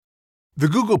The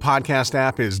Google Podcast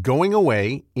app is going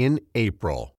away in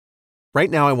April. Right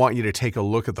now, I want you to take a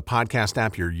look at the podcast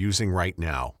app you're using right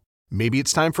now. Maybe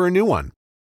it's time for a new one.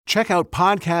 Check out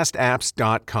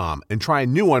podcastapps.com and try a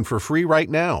new one for free right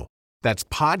now. That's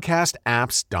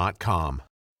podcastapps.com.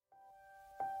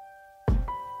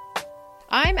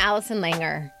 I'm Allison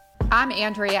Langer. I'm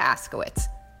Andrea Askowitz.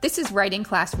 This is Writing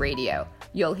Class Radio.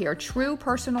 You'll hear true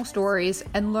personal stories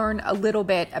and learn a little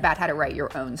bit about how to write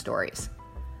your own stories.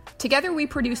 Together we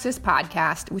produce this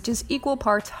podcast, which is equal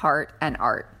parts heart and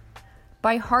art.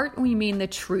 By heart, we mean the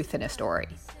truth in a story.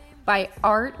 By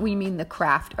art, we mean the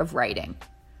craft of writing.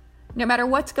 No matter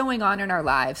what's going on in our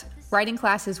lives, Writing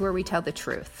Class is where we tell the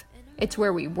truth. It's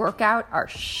where we work out our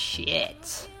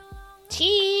shit.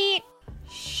 Cheat!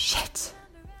 Shit.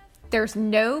 There's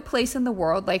no place in the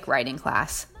world like Writing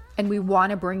Class, and we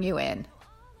want to bring you in.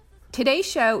 Today's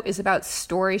show is about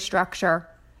story structure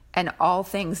and all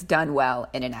things done well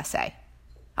in an essay.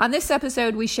 On this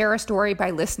episode, we share a story by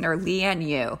listener Leanne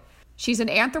Yu. She's an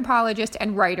anthropologist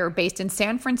and writer based in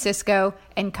San Francisco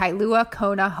and Kailua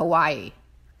Kona, Hawaii.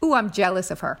 Ooh, I'm jealous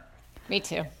of her. Me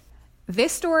too.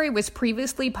 This story was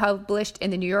previously published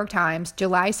in the New York Times,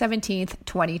 July 17th,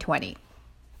 2020.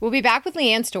 We'll be back with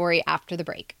Leanne's story after the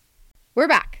break. We're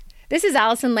back. This is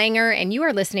Allison Langer, and you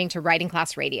are listening to Writing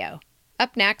Class Radio.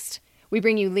 Up next, we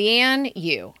bring you Leanne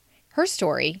Yu. Her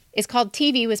story is called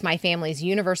TV Was My Family's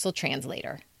Universal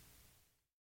Translator.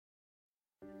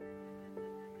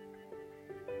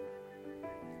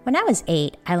 When I was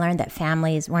 8, I learned that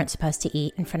families weren't supposed to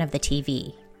eat in front of the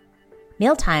TV.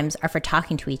 Mealtimes are for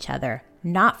talking to each other,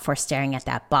 not for staring at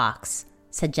that box,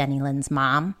 said Jenny Lynn's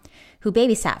mom, who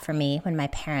babysat for me when my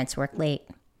parents worked late.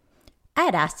 I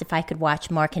had asked if I could watch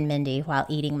Mork and Mindy while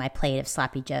eating my plate of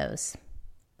Sloppy Joes.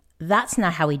 That's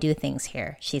not how we do things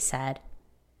here, she said.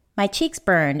 My cheeks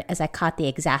burned as I caught the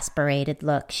exasperated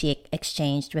look she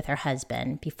exchanged with her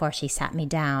husband before she sat me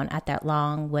down at that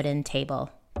long wooden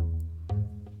table.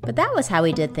 But that was how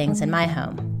we did things in my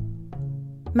home.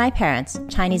 My parents,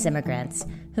 Chinese immigrants,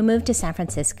 who moved to San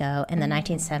Francisco in the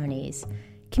 1970s,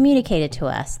 communicated to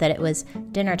us that it was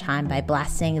dinner time by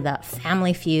blasting the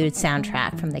Family Feud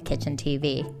soundtrack from the kitchen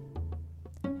TV.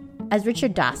 As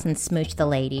Richard Dawson smooched the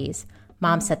ladies,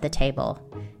 Mom set the table.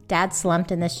 Dad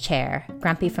slumped in this chair,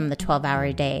 grumpy from the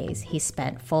 12-hour days he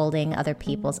spent folding other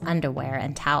people's underwear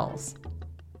and towels.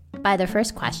 By the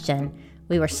first question,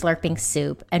 we were slurping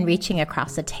soup and reaching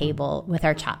across the table with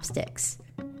our chopsticks.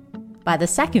 By the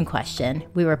second question,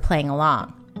 we were playing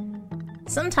along.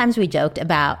 Sometimes we joked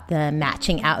about the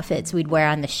matching outfits we'd wear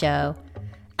on the show.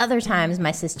 Other times,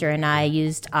 my sister and I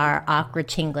used our awkward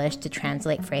Chinglish to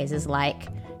translate phrases like,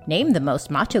 "Name the most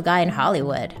macho guy in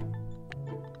Hollywood."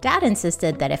 Dad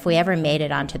insisted that if we ever made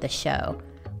it onto the show,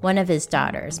 one of his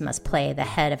daughters must play the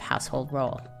head of household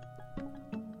role.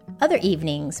 Other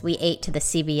evenings, we ate to the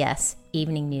CBS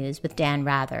Evening News with Dan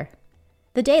Rather.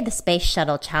 The day the Space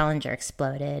Shuttle Challenger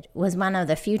exploded was one of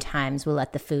the few times we'll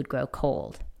let the food grow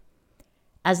cold.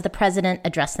 As the president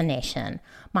addressed the nation,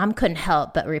 Mom couldn't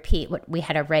help but repeat what we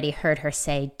had already heard her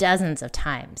say dozens of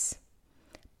times.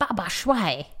 "Baba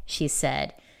shuai," she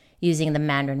said, using the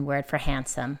Mandarin word for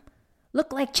handsome.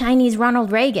 "Look like Chinese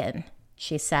Ronald Reagan,"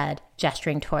 she said,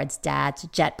 gesturing towards Dad's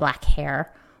jet black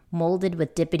hair, molded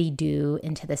with dippity-doo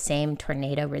into the same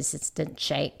tornado-resistant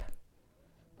shape.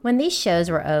 When these shows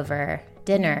were over,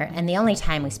 dinner and the only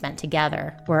time we spent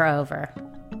together were over.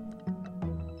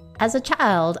 As a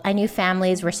child, I knew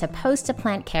families were supposed to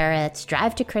plant carrots,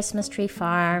 drive to Christmas tree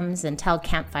farms, and tell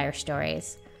campfire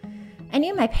stories. I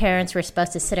knew my parents were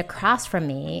supposed to sit across from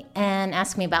me and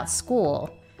ask me about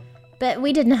school, but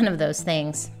we did none of those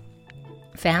things.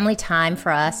 Family time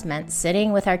for us meant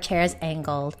sitting with our chairs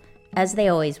angled, as they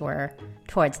always were,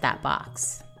 towards that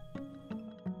box.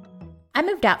 I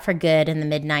moved out for good in the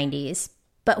mid-90s,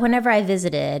 but whenever I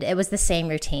visited, it was the same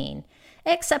routine,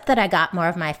 except that I got more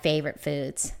of my favorite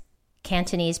foods.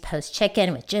 Cantonese poached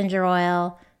chicken with ginger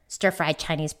oil, stir-fried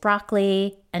Chinese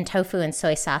broccoli, and tofu and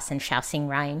soy sauce and Shaoxing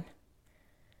rind.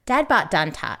 Dad bought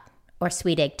dantat, or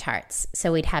sweet egg tarts,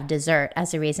 so we'd have dessert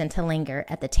as a reason to linger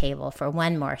at the table for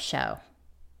one more show.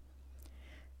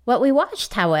 What we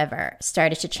watched, however,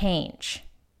 started to change.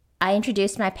 I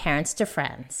introduced my parents to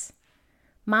friends.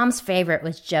 Mom's favorite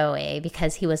was Joey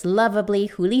because he was lovably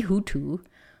huli-hutu,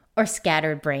 or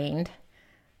scattered-brained.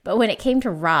 But when it came to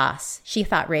Ross, she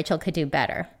thought Rachel could do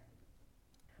better.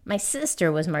 My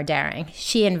sister was more daring.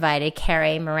 She invited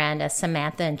Carrie, Miranda,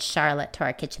 Samantha, and Charlotte to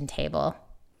our kitchen table.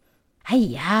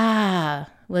 "Hi-ya,"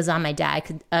 was all my dad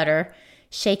could utter,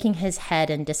 shaking his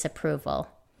head in disapproval.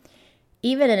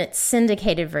 Even in its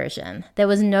syndicated version, there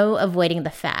was no avoiding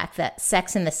the fact that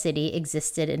Sex and the City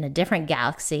existed in a different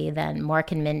galaxy than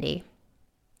Mork and Mindy.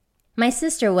 My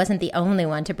sister wasn't the only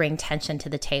one to bring tension to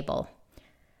the table.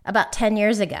 About 10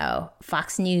 years ago,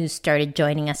 Fox News started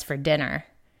joining us for dinner.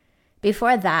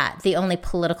 Before that, the only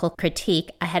political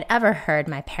critique I had ever heard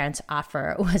my parents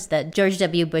offer was that George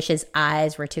W. Bush's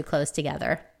eyes were too close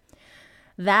together.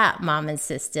 That, Mom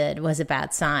insisted, was a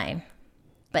bad sign.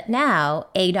 But now,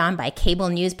 egged on by cable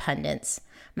news pundits,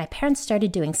 my parents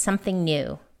started doing something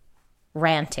new: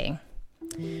 ranting.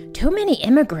 Too many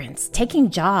immigrants,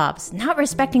 taking jobs, not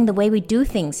respecting the way we do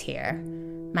things here,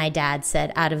 my dad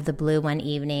said out of the blue one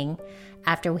evening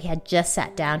after we had just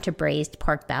sat down to braised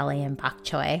pork belly and bok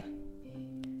choy.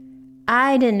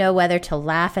 I didn't know whether to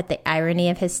laugh at the irony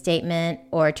of his statement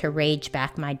or to rage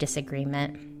back my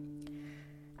disagreement.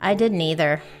 I did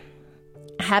neither.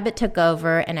 Habit took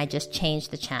over and I just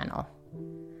changed the channel.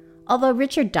 Although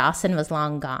Richard Dawson was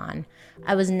long gone,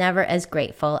 I was never as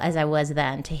grateful as I was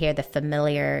then to hear the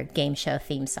familiar game show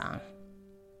theme song.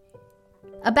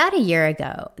 About a year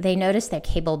ago, they noticed their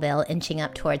cable bill inching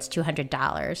up towards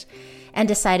 $200 and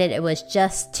decided it was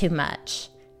just too much.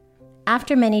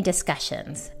 After many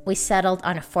discussions, we settled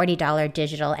on a $40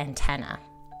 digital antenna.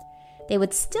 They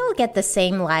would still get the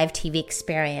same live TV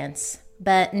experience,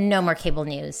 but no more cable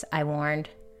news, I warned.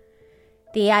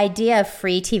 The idea of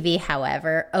free TV,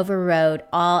 however, overrode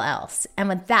all else, and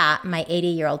with that, my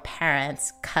 80-year-old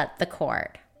parents cut the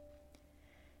cord.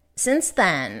 Since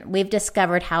then, we've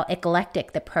discovered how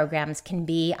eclectic the programs can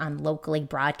be on locally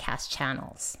broadcast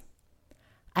channels.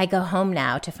 I go home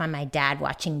now to find my dad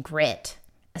watching Grit,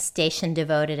 a station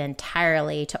devoted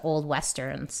entirely to old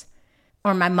westerns,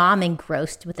 or my mom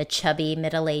engrossed with a chubby,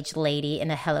 middle-aged lady in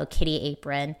a Hello Kitty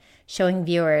apron, showing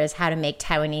viewers how to make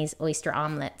Taiwanese oyster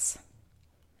omelets.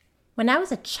 When I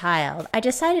was a child, I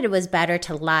decided it was better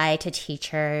to lie to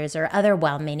teachers or other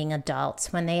well-meaning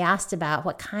adults when they asked about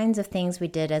what kinds of things we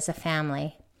did as a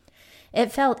family.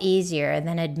 It felt easier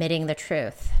than admitting the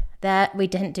truth, that we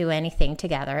didn't do anything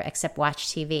together except watch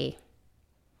TV.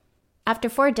 After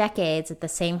 4 decades at the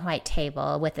same white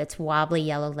table with its wobbly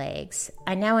yellow legs,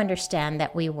 I now understand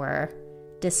that we were,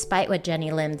 despite what Jenny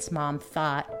Lin's mom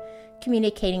thought,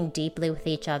 communicating deeply with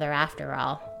each other after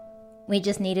all. We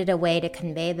just needed a way to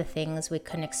convey the things we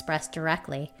couldn't express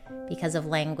directly because of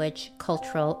language,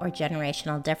 cultural, or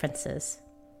generational differences.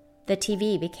 The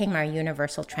TV became our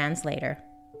universal translator.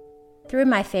 Through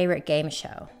my favorite game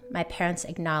show, my parents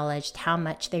acknowledged how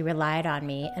much they relied on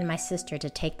me and my sister to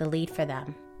take the lead for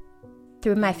them.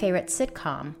 Through my favorite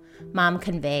sitcom, Mom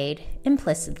conveyed,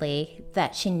 implicitly,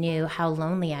 that she knew how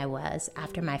lonely I was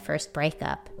after my first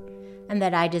breakup, and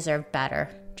that I deserved better,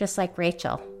 just like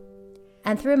Rachel.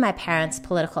 And through my parents'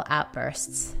 political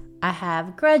outbursts, I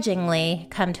have grudgingly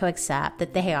come to accept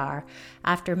that they are,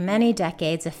 after many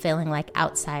decades of feeling like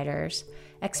outsiders,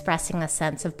 expressing a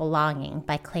sense of belonging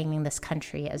by claiming this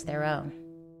country as their own.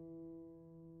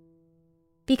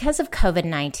 Because of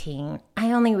COVID-19,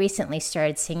 I only recently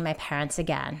started seeing my parents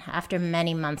again after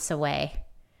many months away.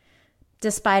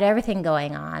 Despite everything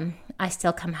going on, I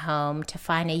still come home to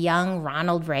find a young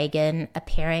Ronald Reagan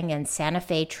appearing in Santa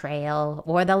Fe Trail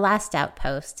or The Last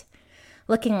Outpost,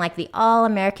 looking like the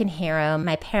all-American hero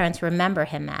my parents remember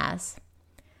him as.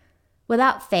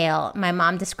 Without fail, my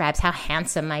mom describes how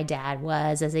handsome my dad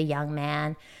was as a young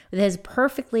man with his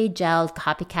perfectly gelled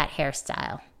copycat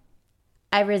hairstyle.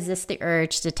 I resist the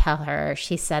urge to tell her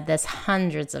she said this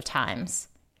hundreds of times.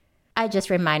 I just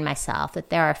remind myself that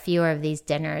there are fewer of these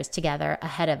dinners together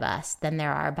ahead of us than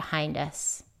there are behind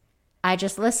us. I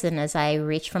just listen as I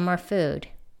reach for more food.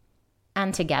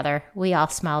 And together, we all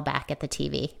smile back at the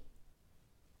TV.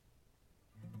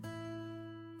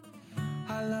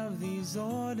 I love these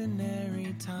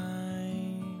ordinary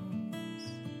times,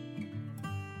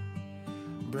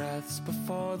 breaths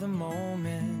before the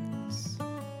moments.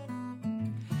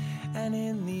 And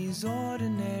in these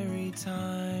ordinary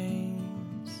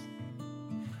times,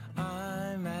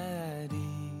 I'm at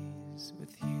ease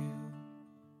with you.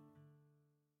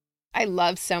 I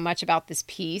love so much about this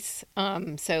piece.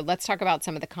 So let's talk about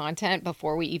some of the content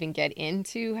before we even get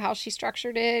into how she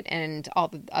structured it and all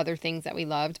the other things that we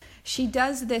loved. She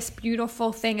does this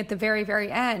beautiful thing at the very, very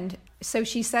end. So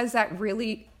she says that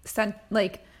really,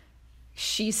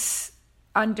 she's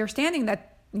understanding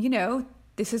that,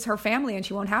 this is her family and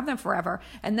she won't have them forever.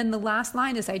 And then the last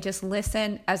line is, I just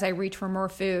listen as I reach for more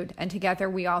food, and together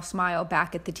we all smile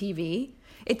back at the TV.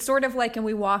 It's sort of like when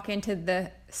we walk into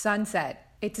the sunset.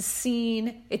 It's a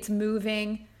scene, it's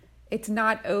moving, it's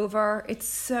not over. It's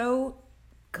so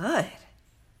good.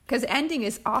 Because ending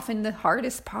is often the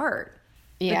hardest part.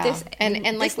 Yeah.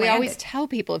 And like we always landed. tell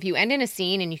people, if you end in a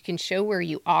scene and you can show where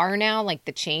you are now, like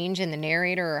the change in the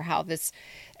narrator or how this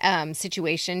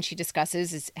situation she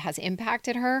discusses has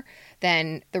impacted her,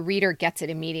 then the reader gets it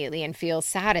immediately and feels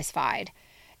satisfied.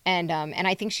 And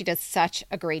I think she does such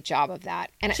a great job of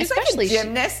that. And She's especially like a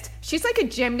gymnast. She's like a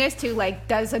gymnast who like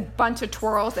does a bunch of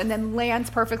twirls and then lands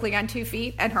perfectly on 2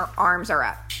 feet and her arms are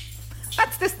up.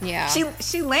 That's this. Yeah.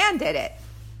 She landed it.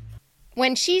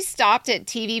 When she stopped at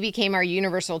TV, became our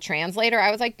universal translator,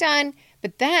 I was like, done.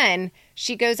 But then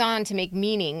she goes on to make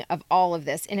meaning of all of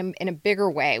this in a bigger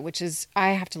way, which is I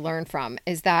have to learn from,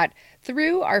 is that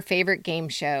through our favorite game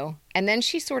show, and then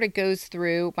she sort of goes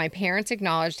through, my parents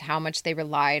acknowledged how much they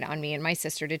relied on me and my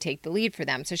sister to take the lead for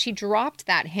them. So she dropped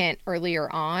that hint earlier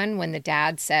on when the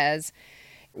dad says,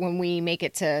 when we make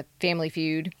it to Family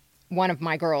Feud, one of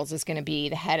my girls is going to be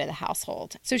the head of the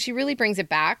household. So she really brings it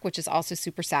back, which is also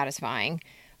super satisfying.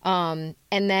 And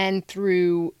then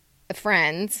through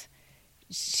Friends,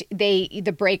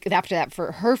 after that,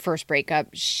 for her first breakup,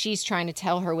 she's trying to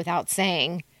tell her without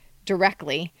saying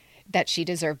directly that she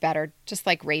deserved better, just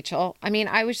like Rachel. I mean,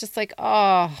 I was just like,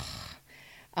 oh.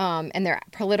 And their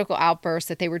political outbursts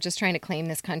that they were just trying to claim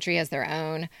this country as their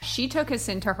own. She took us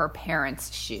into her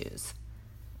parents' shoes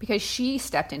because she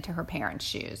stepped into her parents'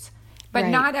 shoes. But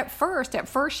Right. not at first. At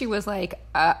first, she was like,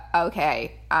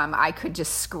 okay, I could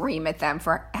just scream at them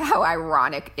for how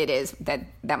ironic it is that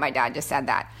my dad just said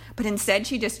that. But instead,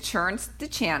 she just turns the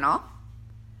channel.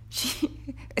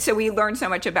 So we learn so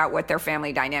much about what their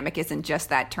family dynamic is in just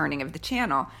that turning of the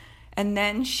channel. And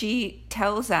then she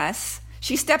tells us,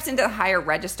 she steps into the higher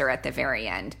register at the very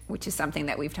end, which is something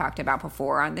that we've talked about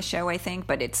before on the show, I think.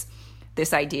 But it's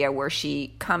this idea where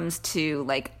she comes to,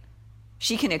 like,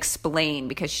 she can explain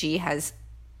because she has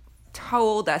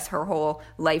told us her whole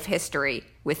life history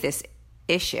with this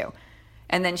issue.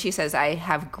 And then she says, I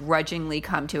have grudgingly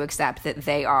come to accept that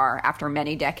they are, after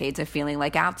many decades of feeling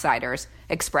like outsiders,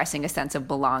 expressing a sense of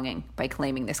belonging by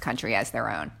claiming this country as their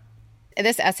own.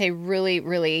 This essay really,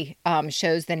 really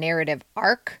shows the narrative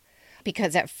arc,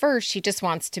 because at first she just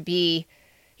wants to be,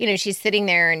 she's sitting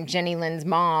there and Jenny Lynn's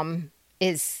mom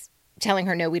is telling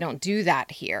her, no, we don't do that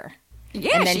here.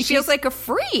 Yeah, and then she feels like a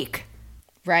freak.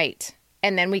 Right.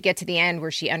 And then we get to the end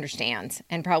where she understands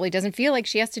and probably doesn't feel like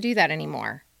she has to do that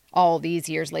anymore all these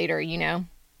years later,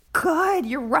 Good,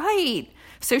 you're right.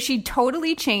 So she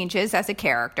totally changes as a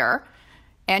character,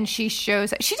 and she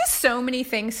does so many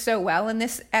things so well in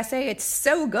this essay. It's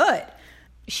so good.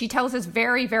 She tells us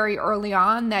very, very early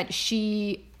on that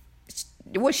she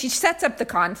sets up the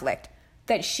conflict,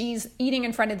 that she's eating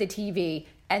in front of the TV,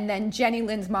 and then Jenny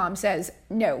Lynn's mom says,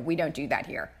 no, we don't do that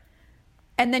here.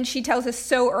 And then she tells us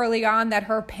so early on that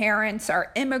her parents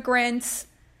are immigrants.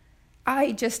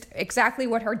 Exactly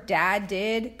what her dad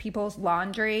did, people's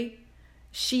laundry.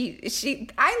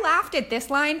 I laughed at this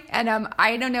line, and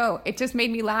I don't know, it just made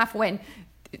me laugh when,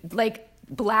 like,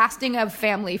 blasting of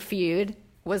Family Feud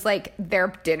was like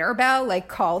their dinner bell, like,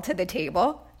 called to the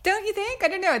table. Don't you think? I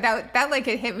don't know, that like,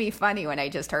 it hit me funny when I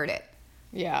just heard it.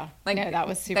 Yeah. Like, no, that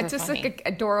was super funny. That's just like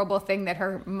an adorable thing that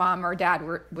her mom or dad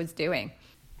was doing.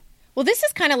 Well, this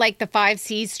is kind of like the 5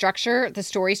 C's structure, the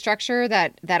story structure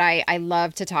that I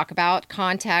love to talk about.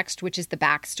 Context, which is the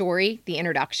backstory, the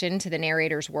introduction to the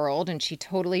narrator's world, and she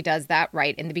totally does that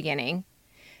right in the beginning.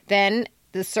 Then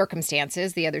the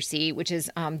circumstances, the other C, which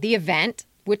is the event,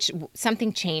 which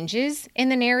something changes in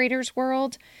the narrator's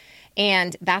world.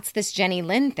 And that's this Jenny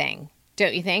Lynn thing,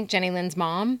 don't you think? Jenny Lynn's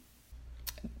mom?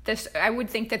 I would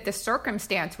think that the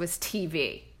circumstance was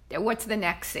TV. What's the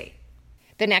next C?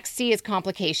 The next C is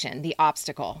complication, the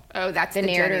obstacle. Oh, that's the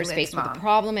narrator is faced with a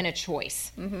problem and a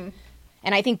choice. Mm-hmm.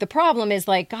 And I think the problem is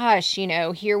like, gosh,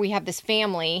 here we have this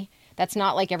family that's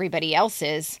not like everybody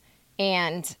else's,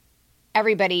 and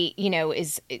everybody,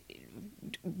 is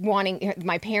wanting.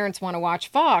 My parents want to watch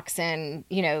Fox, and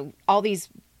all these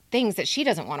things that she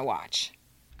doesn't want to watch.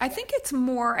 I think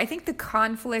the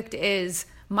conflict is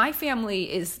my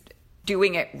family is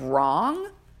doing it wrong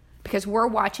because we're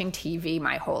watching TV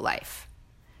my whole life.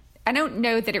 I don't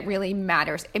know that it really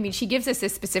matters. I mean, she gives us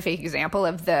this specific example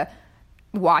of the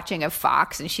watching of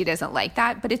Fox, and she doesn't like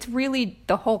that. But it's really,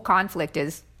 the whole conflict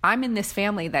is, I'm in this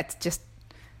family that's just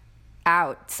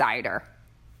outsider,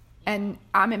 and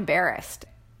I'm embarrassed.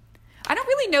 I don't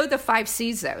really know the 5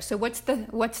 C's though. So what's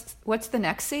the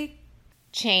next C?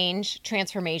 Change,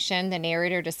 transformation. The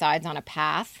narrator decides on a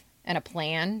path and a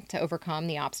plan to overcome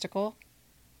the obstacle.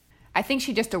 I think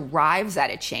she just arrives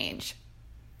at a change.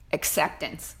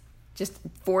 Acceptance. Just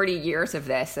 40 years of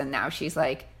this, and now she's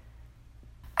like,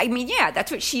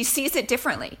 that's what she sees it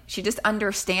differently. She just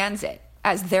understands it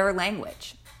as their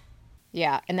language.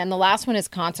 Yeah. And then the last one is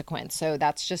consequence. So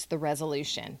that's just the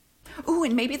resolution. Ooh,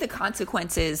 and maybe the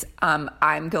consequence is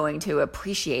I'm going to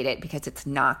appreciate it because it's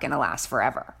not going to last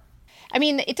forever. I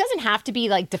mean, it doesn't have to be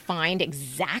like defined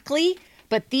exactly,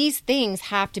 but these things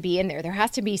have to be in there. There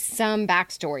has to be some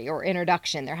backstory or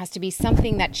introduction. There has to be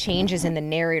something that changes in the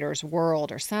narrator's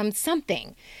world or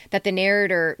something that the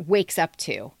narrator wakes up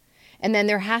to. And then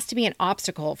there has to be an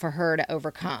obstacle for her to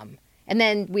overcome. And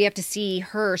then we have to see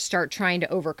her start trying to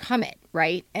overcome it,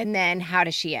 right? And then how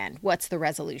does she end? What's the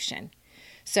resolution?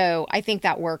 So I think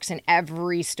that works in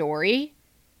every story.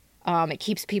 It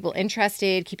keeps people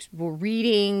interested, keeps people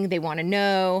reading. They want to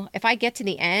know. If I get to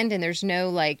the end and there's no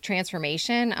like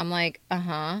transformation, I'm like,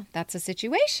 that's a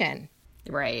situation.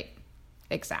 Right.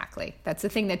 Exactly. That's the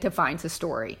thing that defines a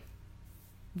story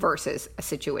versus a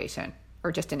situation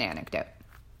or just an anecdote.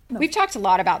 We've talked a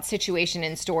lot about situation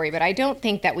and story, but I don't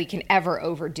think that we can ever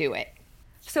overdo it.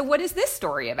 So what is this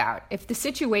story about? If the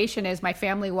situation is my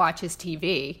family watches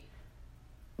TV,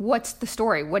 what's the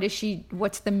story?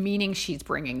 What's the meaning she's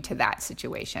bringing to that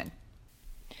situation?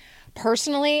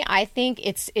 Personally, I think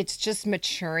it's just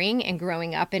maturing and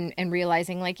growing up and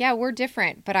realizing like, yeah, we're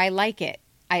different, but I like it.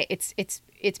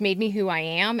 It's made me who I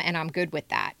am, and I'm good with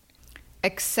that.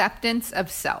 Acceptance of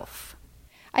self.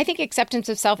 I think acceptance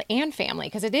of self and family,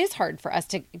 because it is hard for us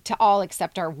to all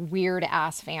accept our weird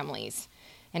ass families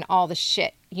and all the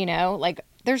shit, like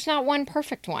there's not one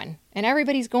perfect one and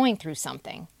everybody's going through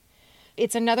something.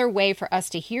 It's another way for us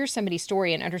to hear somebody's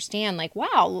story and understand like,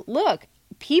 wow, look,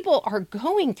 people are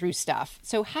going through stuff.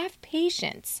 So have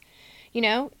patience,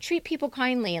 treat people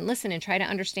kindly and listen and try to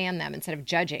understand them instead of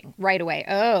judging right away.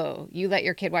 Oh, you let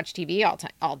your kid watch TV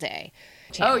all day.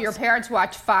 Oh, your parents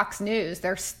watch Fox News.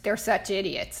 They're such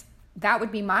idiots. That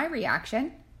would be my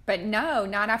reaction. But no,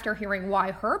 not after hearing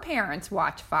why her parents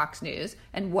watch Fox News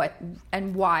and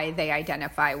why they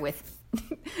identify with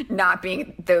not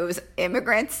being those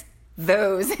immigrants.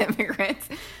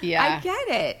 Yeah. I get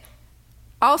it.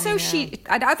 Also,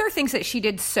 other things that she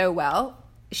did so well,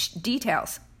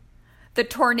 details. The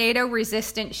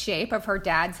tornado-resistant shape of her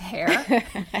dad's hair.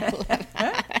 I love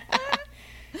that.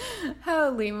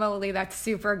 Holy moly, that's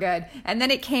super good. And then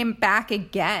it came back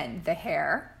again, the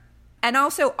hair. And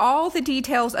also all the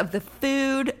details of the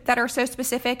food that are so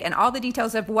specific and all the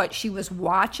details of what she was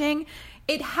watching.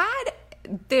 It had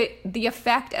the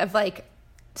effect of like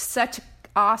such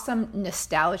awesome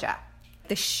nostalgia.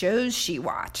 The shows she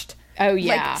watched. Oh,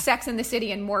 yeah. Like Sex and the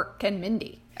City and Mork and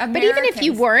Mindy. But even if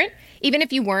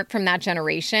you weren't from that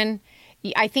generation,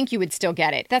 I think you would still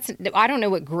get it. I don't know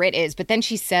what grit is, but then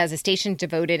she says a station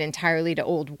devoted entirely to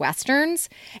old Westerns.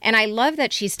 And I love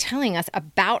that she's telling us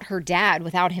about her dad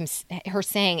without her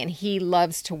saying, and he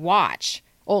loves to watch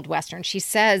old Westerns. She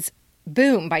says,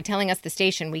 boom, by telling us the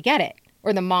station, we get it.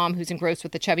 Or the mom who's engrossed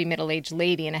with the chubby middle-aged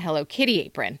lady in a Hello Kitty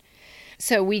apron.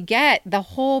 So we get the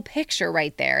whole picture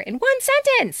right there in one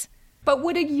sentence. But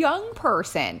would a young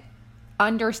person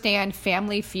understand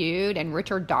Family Feud and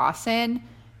Richard Dawson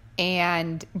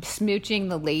and smooching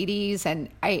the ladies? And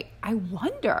I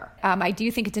wonder. I do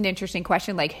think it's an interesting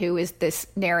question, like who is this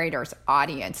narrator's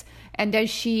audience? And does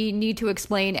she need to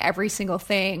explain every single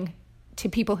thing to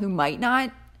people who might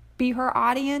not be her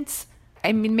audience?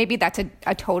 I mean, maybe that's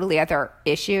a totally other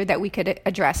issue that we could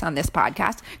address on this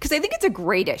podcast, because I think it's a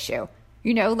great issue.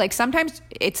 Like sometimes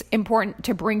it's important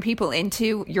to bring people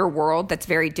into your world that's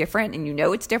very different and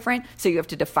it's different, so you have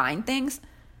to define things.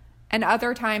 And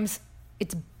other times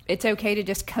it's okay to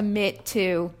just commit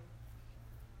to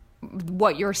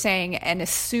what you're saying and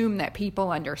assume that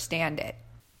people understand it.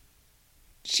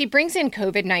 She brings in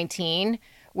COVID-19,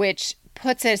 which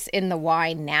puts us in the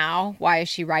why now. Why is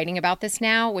she writing about this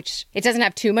now? Which it doesn't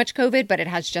have too much COVID, but it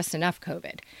has just enough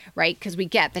COVID, right? Because we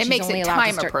get that it she's makes only it allowed time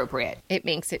to start, appropriate. It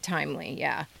makes it timely,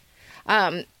 yeah.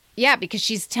 Yeah, because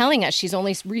she's telling us she's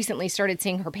only recently started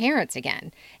seeing her parents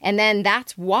again. And then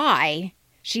that's why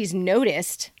she's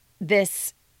noticed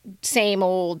this same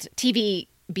old TV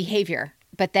behavior.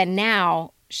 But then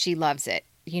now she loves it.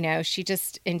 She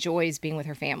just enjoys being with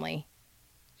her family.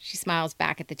 She smiles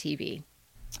back at the TV.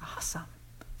 Awesome.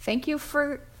 Thank you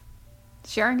for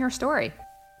sharing your story.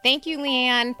 Thank you,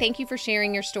 Leanne. Thank you for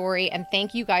sharing your story. And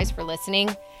thank you guys for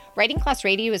listening. Writing Class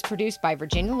Radio is produced by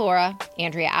Virginia Laura,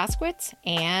 Andrea Askowitz,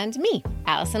 and me,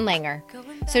 Allison Langer.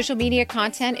 Social media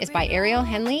content is by Ariel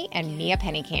Henley and Mia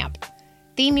Pennycamp.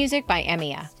 Theme music by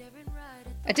Emia.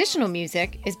 Additional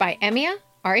music is by Emia,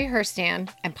 Ari Herstand,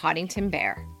 and Poddington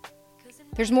Bear.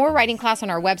 There's more Writing Class on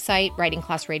our website,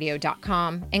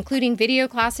 writingclassradio.com, including video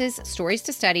classes, stories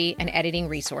to study, and editing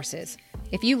resources.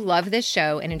 If you love this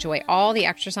show and enjoy all the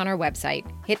extras on our website,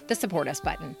 hit the Support Us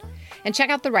button. And check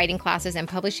out the writing classes and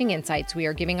publishing insights we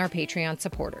are giving our Patreon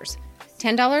supporters.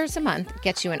 $10 a month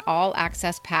gets you an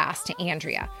all-access pass to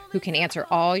Andrea, who can answer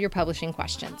all your publishing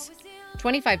questions.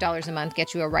 $25 a month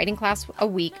gets you a writing class a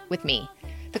week with me.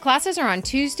 The classes are on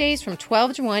Tuesdays from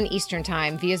 12 to 1 Eastern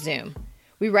Time via Zoom.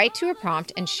 We write to a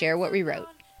prompt and share what we wrote.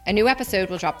 A new episode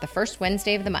will drop the first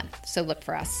Wednesday of the month, so look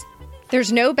for us.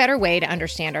 There's no better way to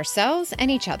understand ourselves and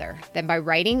each other than by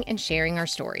writing and sharing our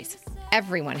stories.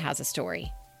 Everyone has a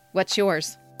story. What's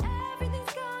yours?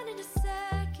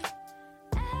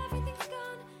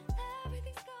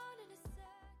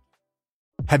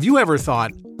 Have you ever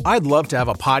thought, I'd love to have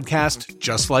a podcast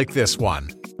just like this one?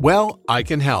 Well, I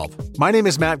can help. My name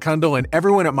is Matt Kundle, and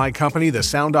everyone at my company, the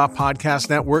Sound Off Podcast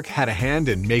Network, had a hand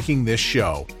in making this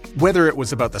show. Whether it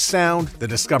was about the sound, the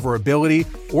discoverability,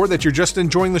 or that you're just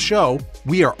enjoying the show,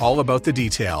 we are all about the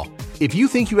detail. If you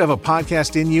think you have a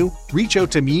podcast in you, reach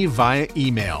out to me via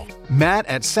email,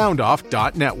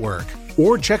 matt@soundoff.network,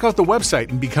 or check out the website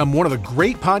and become one of the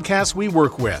great podcasts we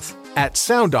work with at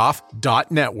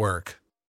soundoff.network.